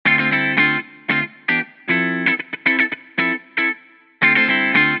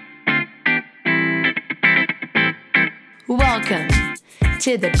Welcome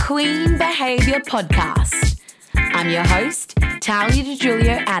to the Queen Behavior Podcast. I'm your host, Talia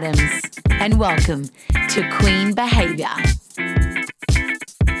DiGiulio Adams, and welcome to Queen Behavior.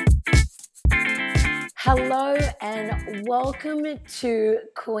 Hello and welcome to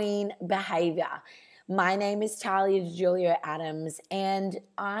Queen Behavior. My name is Talia DiGiulio Adams, and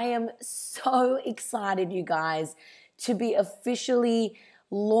I am so excited, you guys, to be officially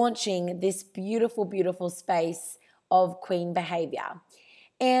launching this beautiful, beautiful space of Queen Behavior.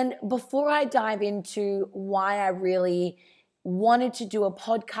 And before I dive into why I really wanted to do a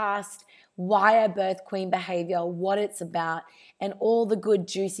podcast, why I birthed Queen Behavior, what it's about, and all the good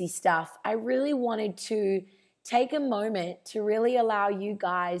juicy stuff, I really wanted to take a moment to really allow you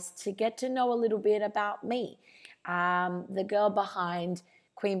guys to get to know a little bit about me, the girl behind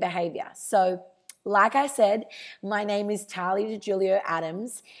Queen Behavior. So like I said, my name is Talia DiGiulio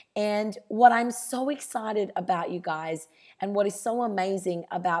Adams, and what I'm so excited about, you guys, and what is so amazing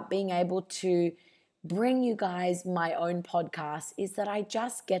about being able to bring you guys my own podcast is that I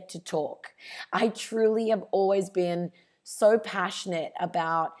just get to talk. I truly have always been so passionate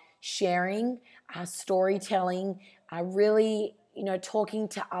about sharing, storytelling, really, talking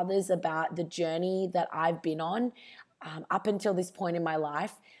to others about the journey that I've been on up until this point in my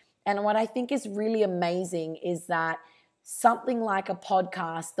life. And what I think is really amazing is that something like a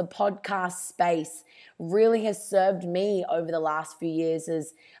podcast, the podcast space, really has served me over the last few years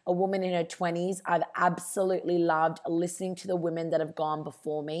as a woman in her 20s. I've absolutely loved listening to the women that have gone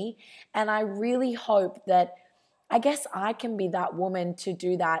before me. And I really hope that, I guess I can be that woman to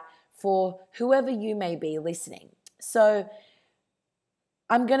do that for whoever you may be listening. So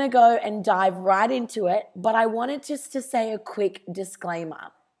I'm going to go and dive right into it, but I wanted just to say a quick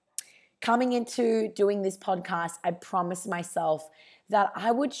disclaimer. Coming into doing this podcast, I promised myself that I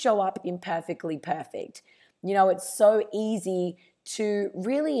would show up imperfectly perfect. It's so easy to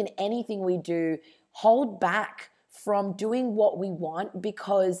really, in anything we do, hold back from doing what we want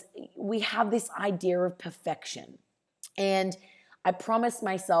because we have this idea of perfection. And I promised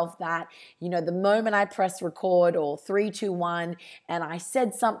myself that, the moment I press record or 3, 2, 1, and I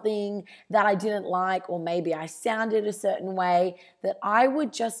said something that I didn't like, or maybe I sounded a certain way, that I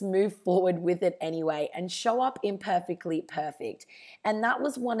would just move forward with it anyway and show up imperfectly perfect. And that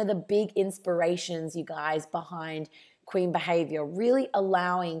was one of the big inspirations, you guys, behind Queen Behavior, really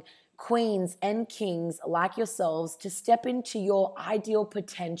allowing queens and kings like yourselves to step into your ideal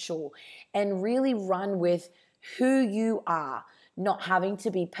potential and really run with who you are. Not having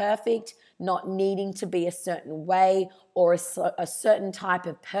to be perfect, not needing to be a certain way or a certain type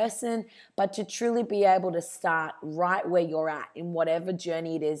of person, but to truly be able to start right where you're at in whatever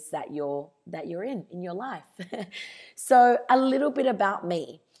journey it is that you're in your life. So a little bit about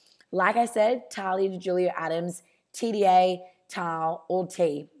me. Like I said, Talia DiGiulio Adams, TDA, Tal, or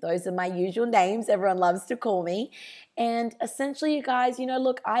T. Those are my usual names everyone loves to call me. And essentially, you guys,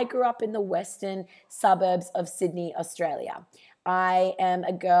 look, I grew up in the western suburbs of Sydney, Australia. I am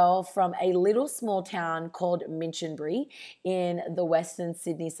a girl from a little small town called Minchinbury in the western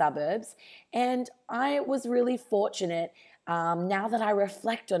Sydney suburbs. And I was really fortunate, now that I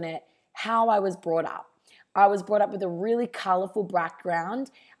reflect on it, how I was brought up. I was brought up with a really colorful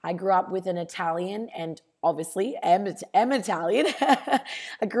background. I grew up with an Italian and obviously am Italian.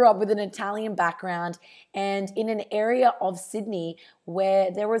 I grew up with an Italian background and in an area of Sydney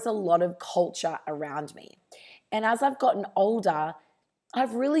where there was a lot of culture around me. And as I've gotten older,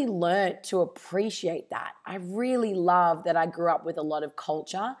 I've really learned to appreciate that. I really love that I grew up with a lot of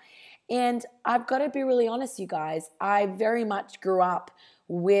culture. And I've got to be really honest, you guys, I very much grew up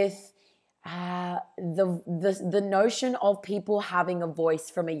with the notion of people having a voice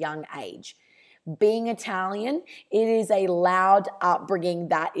from a young age. Being Italian, it is a loud upbringing,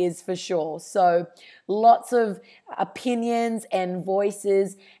 that is for sure. So lots of opinions and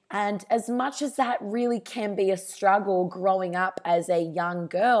voices. And as much as that really can be a struggle growing up as a young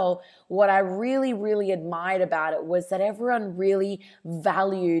girl, what I really, really admired about it was that everyone really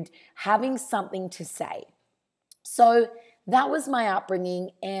valued having something to say. So that was my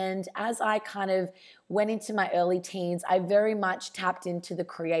upbringing. And as I kind of went into my early teens, I very much tapped into the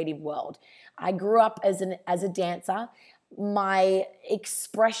creative world. I grew up as a dancer. My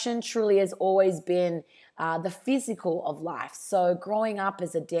expression truly has always been the physical of life. So growing up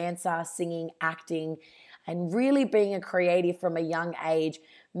as a dancer, singing, acting, and really being a creative from a young age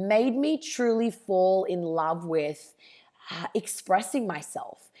made me truly fall in love with expressing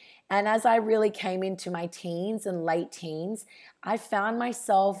myself. And as I really came into my teens and late teens, I found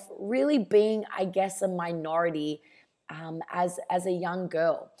myself really being, I guess, a minority as a young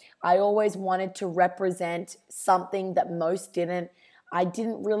girl. I always wanted to represent something that most didn't. I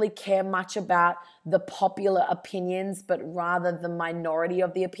didn't really care much about the popular opinions, but rather the minority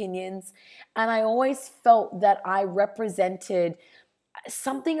of the opinions. And I always felt that I represented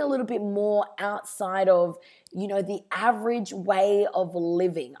something a little bit more outside of, the average way of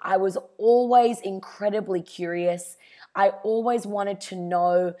living. I was always incredibly curious. I always wanted to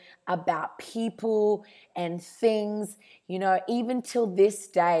know about people and things. Even till this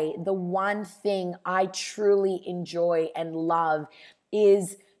day, the one thing I truly enjoy and love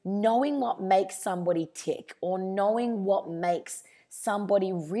is knowing what makes somebody tick, or knowing what makes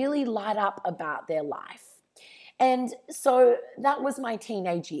somebody really light up about their life. And so that was my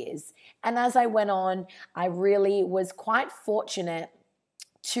teenage years. And as I went on, I really was quite fortunate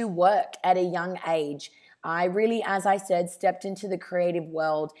to work at a young age. I really, as I said, stepped into the creative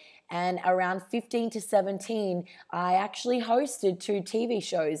world. And around 15 to 17, I actually hosted 2 TV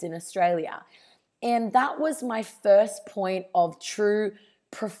shows in Australia. And that was my first point of true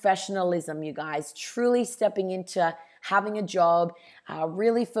professionalism, you guys, truly stepping into having a job,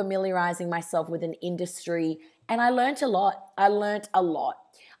 really familiarizing myself with an industry. And I learned a lot.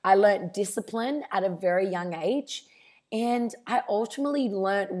 I learned discipline at a very young age. And I ultimately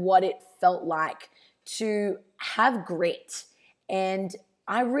learned what it felt like to have grit. And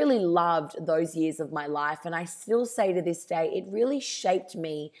I really loved those years of my life. And I still say to this day, it really shaped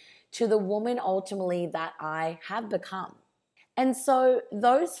me to the woman ultimately that I have become. And so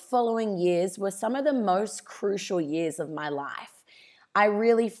those following years were some of the most crucial years of my life. I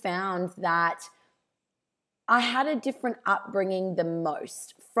really found that I had a different upbringing than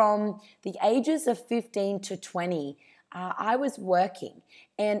most. From the ages of 15 to 20, I was working.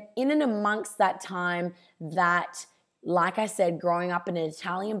 And in and amongst that time, that, like I said, growing up in an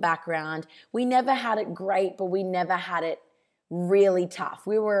Italian background, we never had it great, but we never had it really tough.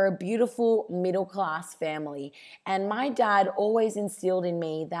 We were a beautiful middle-class family. And my dad always instilled in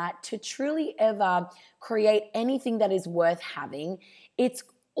me that to truly ever create anything that is worth having, it's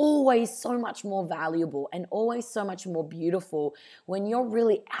always so much more valuable and always so much more beautiful when you're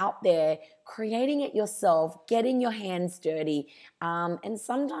really out there creating it yourself, getting your hands dirty, and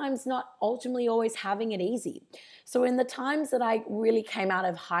sometimes not ultimately always having it easy. So in the times that I really came out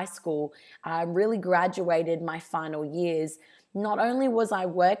of high school, really graduated my final years, not only was I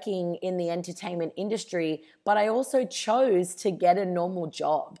working in the entertainment industry, but I also chose to get a normal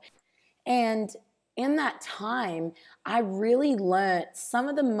job. And in that time, I really learned some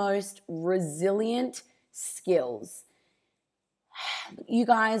of the most resilient skills. You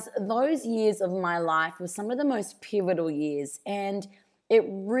guys, those years of my life were some of the most pivotal years, and it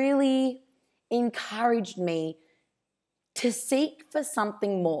really encouraged me to seek for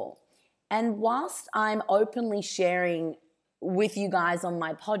something more. And whilst I'm openly sharing with you guys on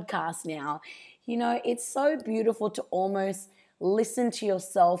my podcast now, it's so beautiful to almost listen to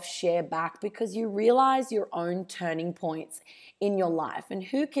yourself share back, because you realize your own turning points in your life. And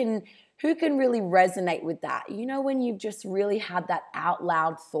who can really resonate with that? When you've just really had that out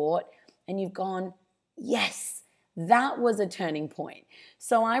loud thought and you've gone, yes, that was a turning point.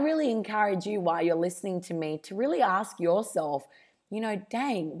 So I really encourage you, while you're listening to me, to really ask yourself,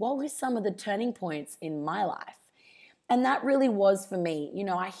 dang, what were some of the turning points in my life? And that really was for me.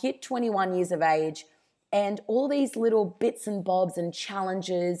 I hit 21 years of age, and all these little bits and bobs and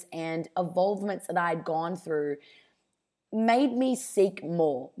challenges and evolvements that I'd gone through made me seek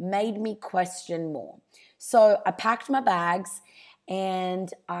more, made me question more. So I packed my bags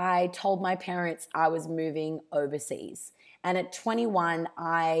and I told my parents I was moving overseas. And at 21,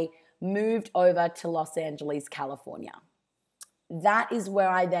 I moved over to Los Angeles, California. That is where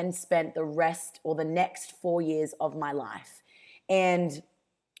I then spent the rest, or the next 4 years of my life. And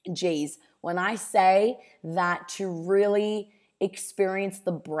geez, when I say that, to really experience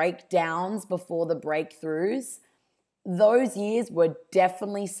the breakdowns before the breakthroughs, those years were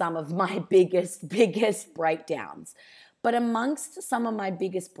definitely some of my biggest breakdowns. But amongst some of my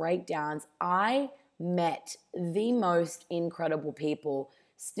biggest breakdowns, I met the most incredible people.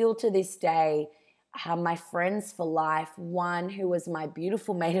 Still to this day, my friends for life, one who was my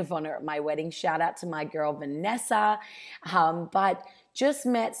beautiful maid of honor at my wedding. Shout out to my girl Vanessa. But just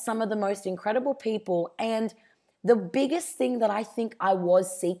met some of the most incredible people. And the biggest thing that I think I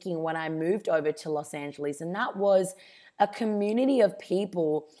was seeking when I moved over to Los Angeles, and that was a community of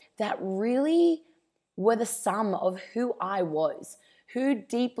people that really were the sum of who I was, who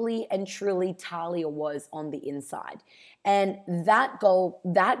deeply and truly Talia was on the inside. And that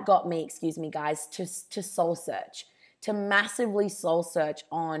got me, guys, to soul search, to massively soul search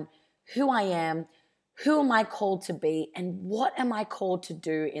on who I am, who am I called to be, and what am I called to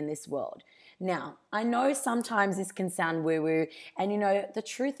do in this world? Now, I know sometimes this can sound woo-woo, and the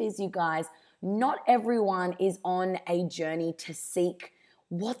truth is, you guys, not everyone is on a journey to seek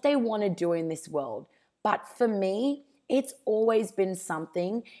what they want to do in this world. But for me, it's always been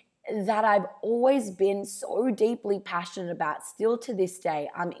something that I've always been so deeply passionate about. Still to this day,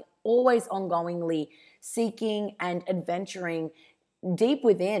 I'm always ongoingly seeking and adventuring deep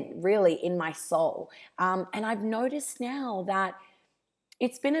within, really, in my soul. And I've noticed now that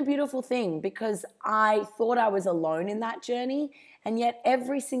it's been a beautiful thing, because I thought I was alone in that journey. And yet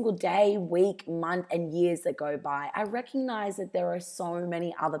every single day, week, month, and years that go by, I recognize that there are so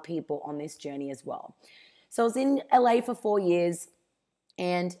many other people on this journey as well. So I was in LA for 4 years,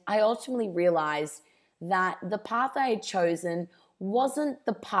 and I ultimately realized that the path I had chosen wasn't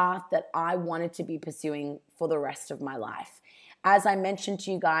the path that I wanted to be pursuing for the rest of my life. As I mentioned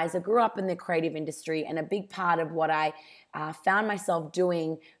to you guys, I grew up in the creative industry, and a big part of what I found myself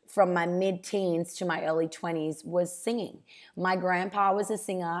doing from my mid-teens to my early 20s was singing. My grandpa was a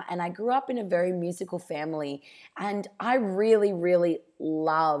singer, and I grew up in a very musical family, and I really, really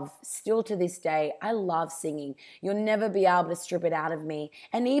love, still to this day, I love singing. You'll never be able to strip it out of me.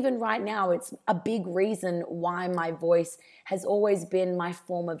 And even right now, it's a big reason why my voice has always been my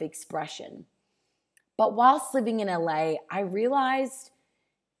form of expression. But whilst living in LA, I realized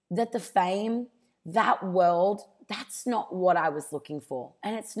that the fame, that world, that's not what I was looking for.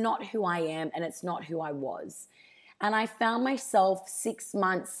 And it's not who I am, and it's not who I was. And I found myself 6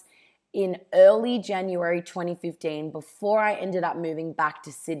 months in early January 2015, before I ended up moving back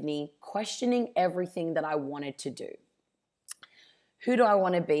to Sydney, questioning everything that I wanted to do. Who do I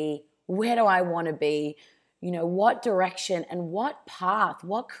want to be? Where do I want to be? What direction and what path,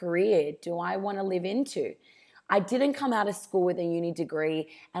 what career do I want to live into? I didn't come out of school with a uni degree.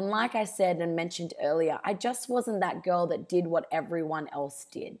 And like I said and mentioned earlier, I just wasn't that girl that did what everyone else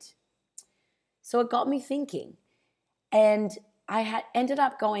did. So it got me thinking. And I had ended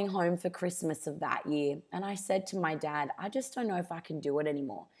up going home for Christmas of that year. And I said to my dad, I just don't know if I can do it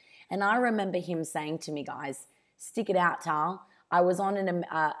anymore. And I remember him saying to me, guys, stick it out, Tal. I was on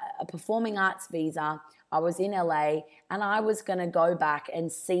a performing arts visa. I was in LA, and I was going to go back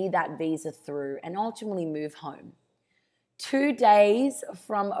and see that visa through and ultimately move home. 2 days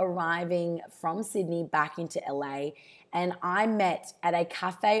from arriving from Sydney back into LA, and I met at a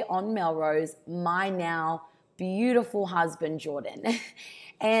cafe on Melrose my now beautiful husband, Jordan.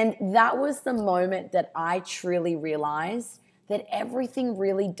 And that was the moment that I truly realized that everything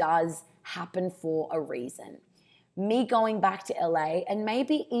really does happen for a reason. Me going back to LA, and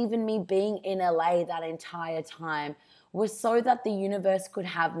maybe even me being in LA that entire time, was so that the universe could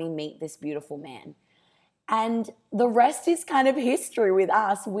have me meet this beautiful man. And the rest is kind of history with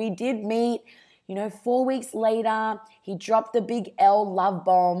us. We did meet, 4 weeks later, he dropped the big L love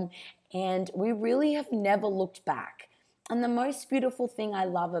bomb, and we really have never looked back. And the most beautiful thing I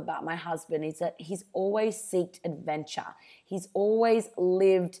love about my husband is that he's always sought adventure. He's always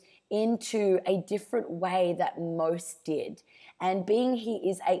lived into a different way that most did. And being he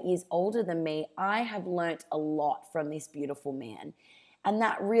is 8 years older than me, I have learnt a lot from this beautiful man. And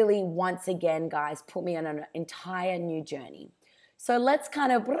that really, once again, guys, put me on an entire new journey. So let's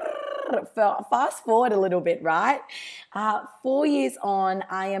kind of fast forward a little bit, right? 4 years on,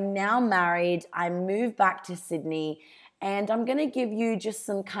 I am now married. I moved back to Sydney. And I'm going to give you just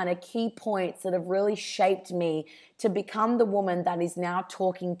some kind of key points that have really shaped me to become the woman that is now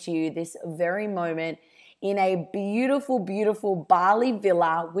talking to you this very moment in a beautiful, beautiful Bali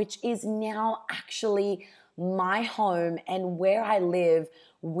villa, which is now actually my home and where I live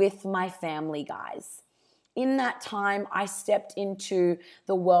with my family, guys. In that time, I stepped into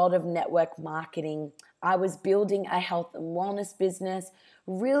the world of network marketing. I was building a health and wellness business,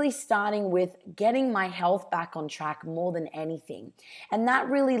 really starting with getting my health back on track more than anything. And that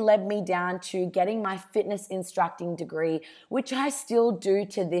really led me down to getting my fitness instructing degree, which I still do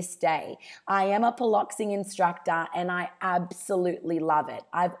to this day. I am a Piloxing instructor, and I absolutely love it.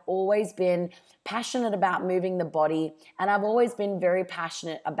 I've always been passionate about moving the body, and I've always been very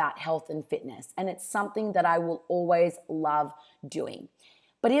passionate about health and fitness. And it's something that I will always love doing.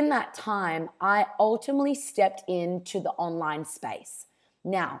 But in that time, I ultimately stepped into the online space.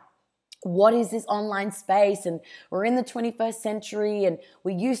 Now, what is this online space? And we're in the 21st century, and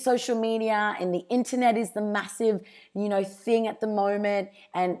we use social media, and the internet is the massive, thing at the moment.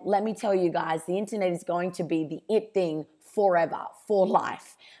 And let me tell you guys, the internet is going to be the it thing forever, for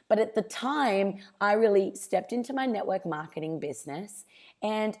life. But at the time, I really stepped into my network marketing business,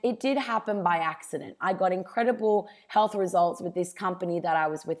 and it did happen by accident. I got incredible health results with this company that I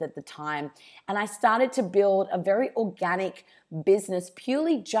was with at the time. And I started to build a very organic business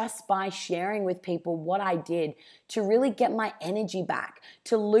purely just by sharing with people what I did to really get my energy back,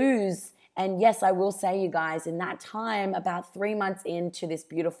 to lose. And yes, I will say, you guys, in that time, about 3 months into this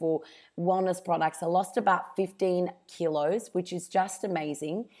beautiful wellness products, I lost about 15 kilos, which is just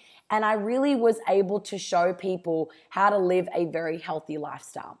amazing. And I really was able to show people how to live a very healthy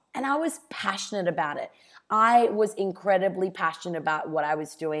lifestyle. And I was passionate about it. I was incredibly passionate about what I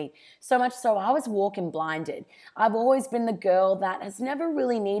was doing, so much so I was walking blinded. I've always been the girl that has never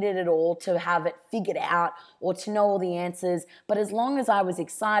really needed it all to have it figured out or to know all the answers. But as long as I was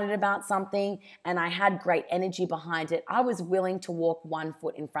excited about something and I had great energy behind it, I was willing to walk one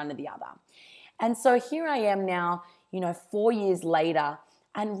foot in front of the other. And so here I am now, 4 years later.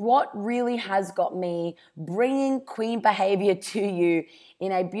 And what really has got me bringing Queen Behavior to you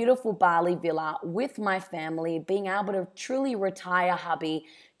in a beautiful Bali villa with my family, being able to truly retire, hubby,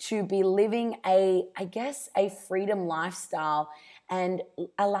 to be living a freedom lifestyle and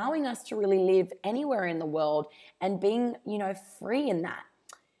allowing us to really live anywhere in the world and being, free in that.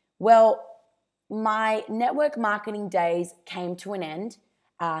 Well, my network marketing days came to an end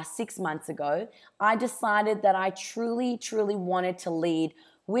 6 months ago. I decided that I truly, truly wanted to lead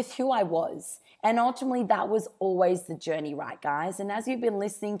with who I was. And ultimately, that was always the journey, right, guys? And as you've been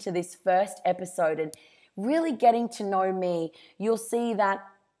listening to this first episode and really getting to know me, you'll see that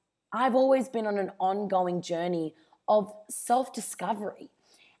I've always been on an ongoing journey of self-discovery.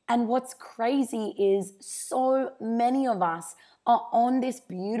 And what's crazy is so many of us are on this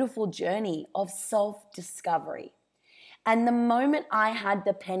beautiful journey of self-discovery. And the moment I had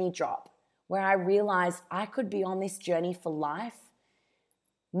the penny drop, where I realized I could be on this journey for life,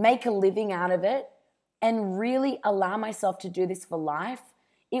 make a living out of it, and really allow myself to do this for life,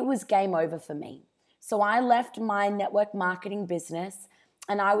 it was game over for me. So I left my network marketing business,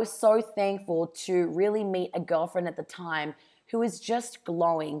 and I was so thankful to really meet a girlfriend at the time who was just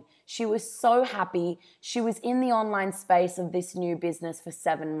glowing. She was so happy. She was in the online space of this new business for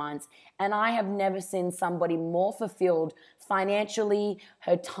 7 months. And I have never seen somebody more fulfilled financially,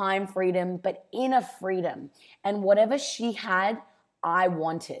 her time freedom, but inner freedom. And whatever she had, I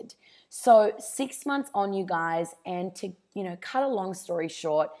wanted. So 6 months on, you guys, and to, cut a long story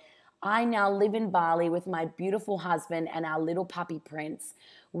short, I now live in Bali with my beautiful husband and our little puppy Prince.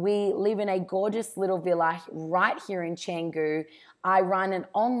 We live in a gorgeous little villa right here in Canggu. I run an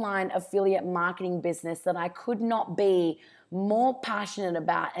online affiliate marketing business that I could not be more passionate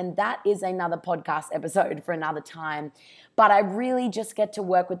about, and that is another podcast episode for another time. But I really just get to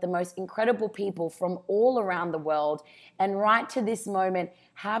work with the most incredible people from all around the world, and right to this moment,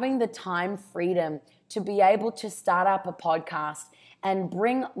 having the time freedom to be able to start up a podcast and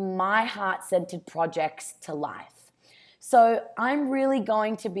bring my heart-centered projects to life. So I'm really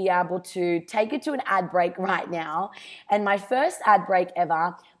going to be able to take it to an ad break right now, and my first ad break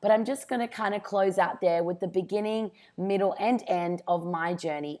ever, but I'm just going to kind of close out there with the beginning, middle, and end of my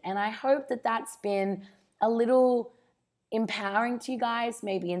journey. And I hope that that's been a little empowering to you guys,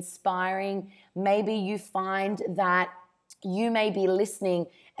 maybe inspiring. Maybe you find that you may be listening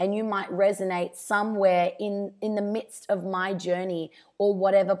and you might resonate somewhere in the midst of my journey or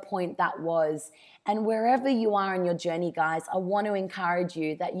whatever point that was. And wherever you are in your journey, guys, I want to encourage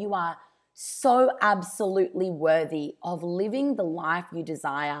you that you are so absolutely worthy of living the life you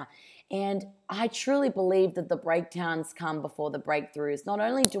desire. And I truly believe that the breakdowns come before the breakthroughs. Not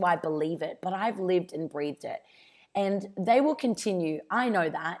only do I believe it, but I've lived and breathed it. And they will continue. I know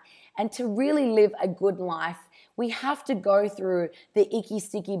that. And to really live a good life, we have to go through the icky,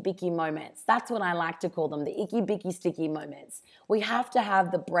 sticky, bicky moments. That's what I like to call them, the icky, bicky, sticky moments. We have to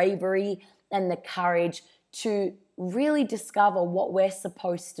have the bravery and the courage to really discover what we're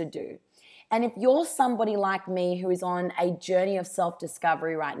supposed to do. And if you're somebody like me who is on a journey of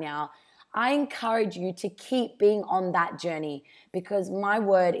self-discovery right now, I encourage you to keep being on that journey, because my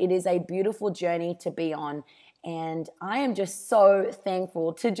word, it is a beautiful journey to be on. And I am just so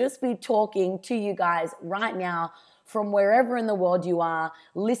thankful to just be talking to you guys right now from wherever in the world you are,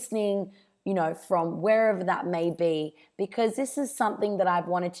 listening, from wherever that may be, because this is something that I've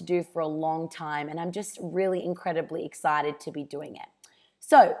wanted to do for a long time, and I'm just really incredibly excited to be doing it.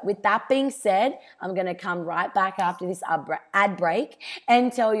 So with that being said, I'm going to come right back after this ad break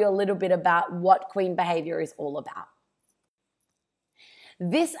and tell you a little bit about what Queen Behavior is all about.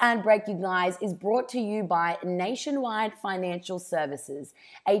 This ad break, you guys, is brought to you by Nationwide Financial Services,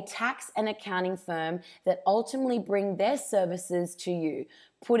 a tax and accounting firm that ultimately bring their services to you,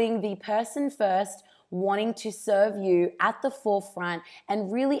 putting the person first, wanting to serve you at the forefront,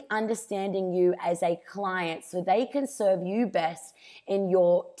 and really understanding you as a client so they can serve you best in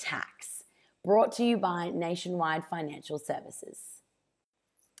your tax. Brought to you by Nationwide Financial Services.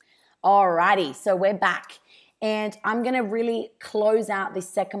 Alrighty, so we're back. And I'm going to really close out the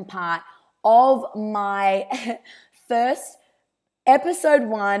second part of my first episode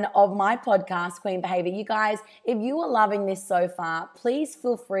 1 of my podcast, Queen Behavior. You guys, if you are loving this so far, please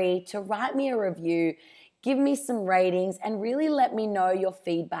feel free to write me a review, give me some ratings, and really let me know your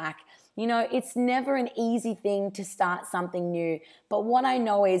feedback. You know, it's never an easy thing to start something new, but what I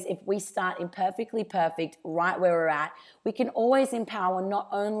know is if we start imperfectly perfect right where we're at, we can always empower not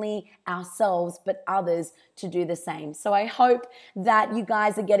only ourselves, but others to do the same. So I hope that you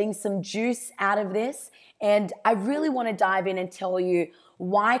guys are getting some juice out of this, and I really want to dive in and tell you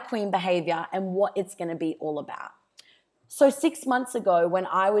why Queen Behavior and what it's going to be all about. So 6 months ago, when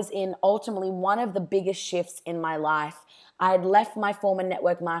I was in ultimately one of the biggest shifts in my life, I had left my former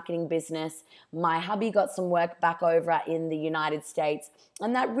network marketing business. My hubby got some work back over in the United States,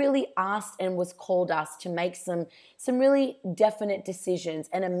 and that really asked and was called us to make some really definite decisions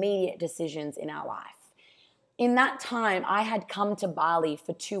and immediate decisions in our life. In that time, I had come to Bali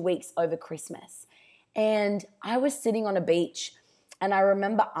for 2 weeks over Christmas, and I was sitting on a beach, and I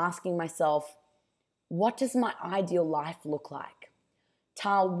remember asking myself, what does my ideal life look like?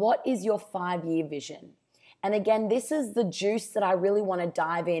 Tal, what is your 5-year vision? And again, this is the juice that I really want to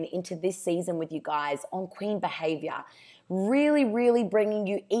dive into this season with you guys on Queen Behavior. Really, really bringing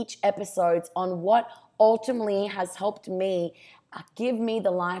you each episode on what ultimately has helped me give me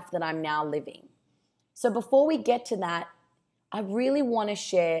the life that I'm now living. So before we get to that, I really want to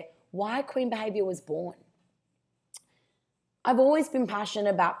share why Queen Behavior was born. I've always been passionate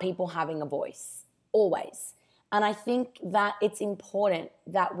about people having a voice, always. And I think that it's important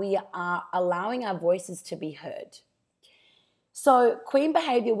that we are allowing our voices to be heard. So Queen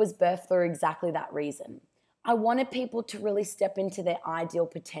Behavior was birthed for exactly that reason. I wanted people to really step into their ideal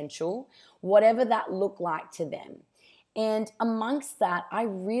potential, whatever that looked like to them. And amongst that, I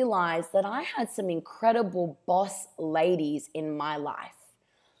realized that I had some incredible boss ladies in my life.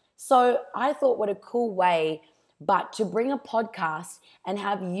 So I thought, what a cool way but to bring a podcast and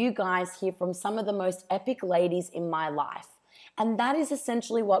have you guys hear from some of the most epic ladies in my life. And that is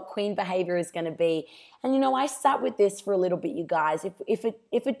essentially what Queen Behavior is going to be. And you know, I sat with this for a little bit, you guys, if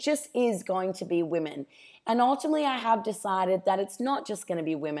it just is going to be women. And ultimately I have decided that it's not just going to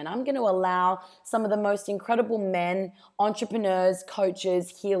be women. I'm going to allow some of the most incredible men, entrepreneurs, coaches,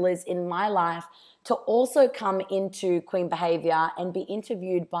 healers in my life to also come into Queen Behavior and be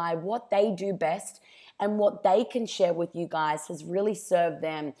interviewed by what they do best and what they can share with you guys has really served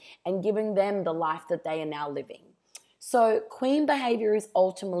them and giving them the life that they are now living. So Queen Behavior is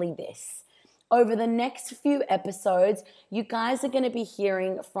ultimately this. Over the next few episodes, you guys are going to be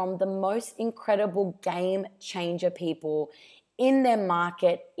hearing from the most incredible game changer people in their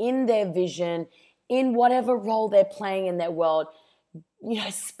market, in their vision, in whatever role they're playing in their world, you know,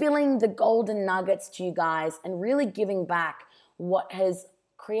 spilling the golden nuggets to you guys and really giving back what has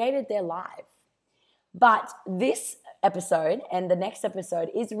created their life. But this episode and the next episode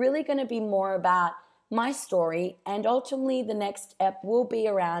is really going to be more about my story, and ultimately the next ep will be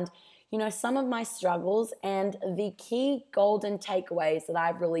around, you know, some of my struggles and the key golden takeaways that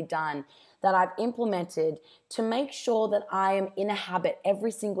I've really done, that I've implemented to make sure that I am in a habit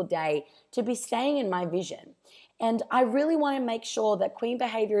every single day to be staying in my vision. And I really want to make sure that Queen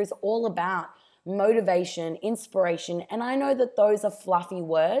Behavior is all about motivation, inspiration, and I know that those are fluffy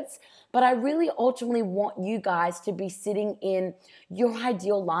words, but I really ultimately want you guys to be sitting in your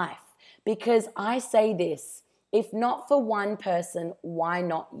ideal life, because I say this, if not for one person, why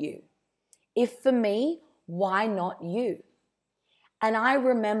not you? If for me, why not you? And I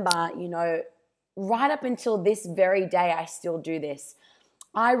remember, you know, right up until this very day, I still do this.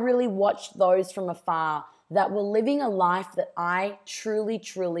 I really watched those from afar that were living a life that I truly,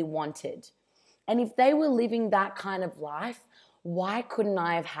 truly wanted. And if they were living that kind of life, why couldn't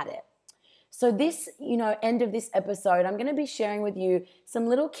I have had it? So this, you know, end of this episode, I'm going to be sharing with you some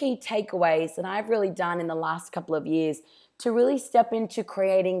little key takeaways that I've really done in the last couple of years to really step into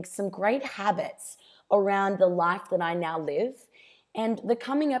creating some great habits around the life that I now live. And the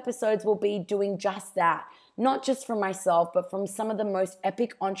coming episodes will be doing just that, not just from myself, but from some of the most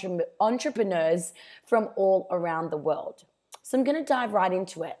epic entrepreneurs from all around the world. So I'm going to dive right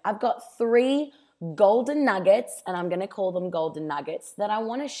into it. I've got 3 golden nuggets, and I'm going to call them golden nuggets, that I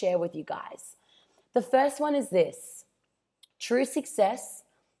want to share with you guys. The first one is this. True success,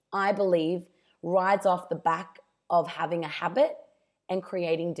 I believe, rides off the back of having a habit and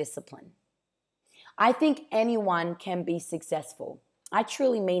creating discipline. I think anyone can be successful. I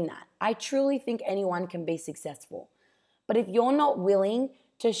truly mean that. I truly think anyone can be successful. But if you're not willing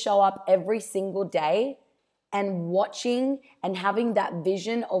to show up every single day and watching and having that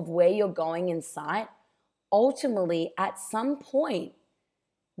vision of where you're going in sight, ultimately, at some point,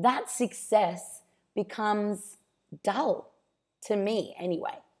 that success becomes dull, to me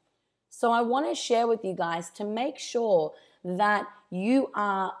anyway. So I want to share with you guys to make sure that you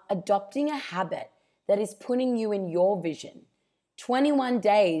are adopting a habit that is putting you in your vision. 21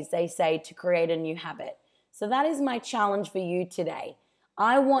 days, they say, to create a new habit. So that is my challenge for you today.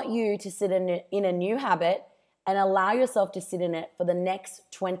 I want you to sit in a new habit and allow yourself to sit in it for the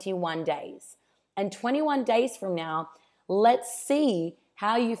next 21 days. And 21 days from now, let's see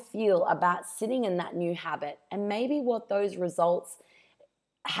how you feel about sitting in that new habit and maybe what those results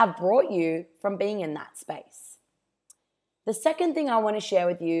have brought you from being in that space. The second thing I want to share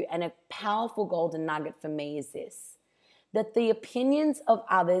with you, and a powerful golden nugget for me, is this: that the opinions of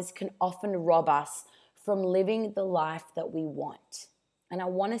others can often rob us from living the life that we want. And I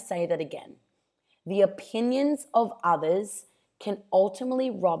want to say that again. The opinions of others can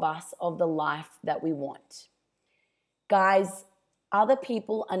ultimately rob us of the life that we want. Guys, other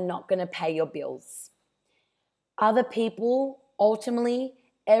people are not going to pay your bills. Other people, ultimately,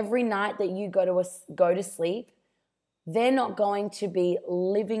 every night that you go to sleep, they're not going to be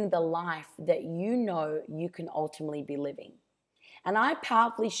living the life that you know you can ultimately be living. And I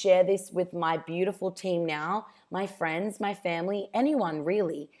powerfully share this with my beautiful team now, my friends, my family, anyone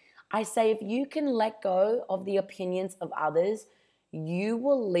really. I say, if you can let go of the opinions of others, you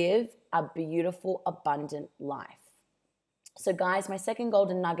will live a beautiful, abundant life. So guys, my second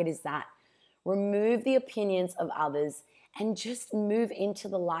golden nugget is that. Remove the opinions of others and just move into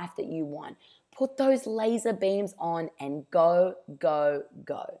the life that you want. Put those laser beams on and go, go,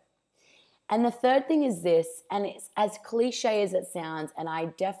 go. And the third thing is this, and it's as cliche as it sounds, and I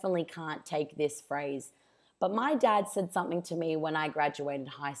definitely can't take this phrase, but my dad said something to me when I graduated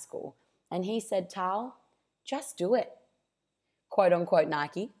high school, and he said, "Tal, just do it." Quote unquote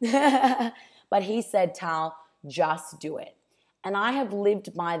Nike. But he said, "Tal, just do it." And I have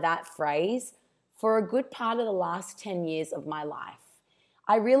lived by that phrase for a good part of the last 10 years of my life.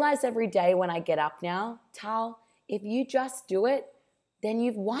 I realize every day when I get up now, Tal, if you just do it, then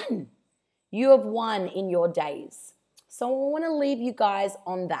you've won. You have won in your days. So I want to leave you guys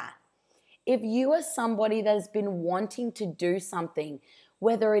on that. If you are somebody that has been wanting to do something,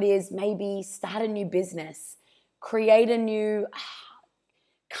 whether it is maybe start a new business, create a new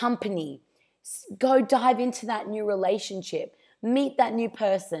company, go dive into that new relationship, meet that new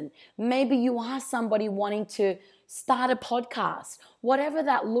person. Maybe you are somebody wanting to start a podcast, whatever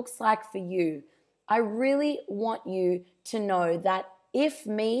that looks like for you. I really want you to know that if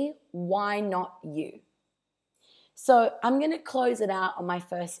me, why not you? So I'm going to close it out on my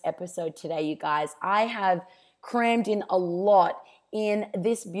first episode today, you guys. I have crammed in a lot in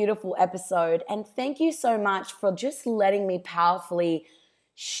this beautiful episode, and thank you so much for just letting me powerfully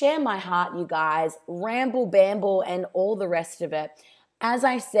share my heart, you guys, ramble, bamble, and all the rest of it. As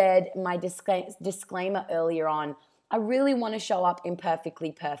I said, my disclaimer earlier on, I really want to show up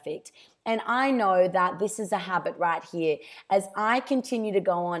imperfectly perfect. And I know that this is a habit right here. As I continue to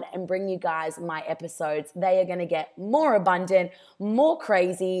go on and bring you guys my episodes, they are going to get more abundant, more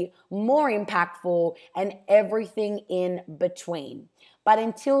crazy, more impactful, and everything in between. But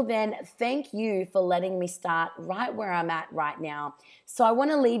until then, thank you for letting me start right where I'm at right now. So I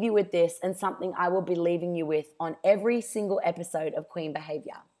want to leave you with this, and something I will be leaving you with on every single episode of Queen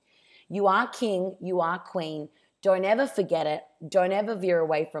Behavior. You are king, you are queen. Don't ever forget it. Don't ever veer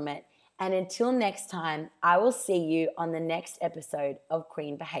away from it. And until next time, I will see you on the next episode of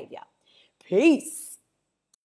Queen Behavior. Peace.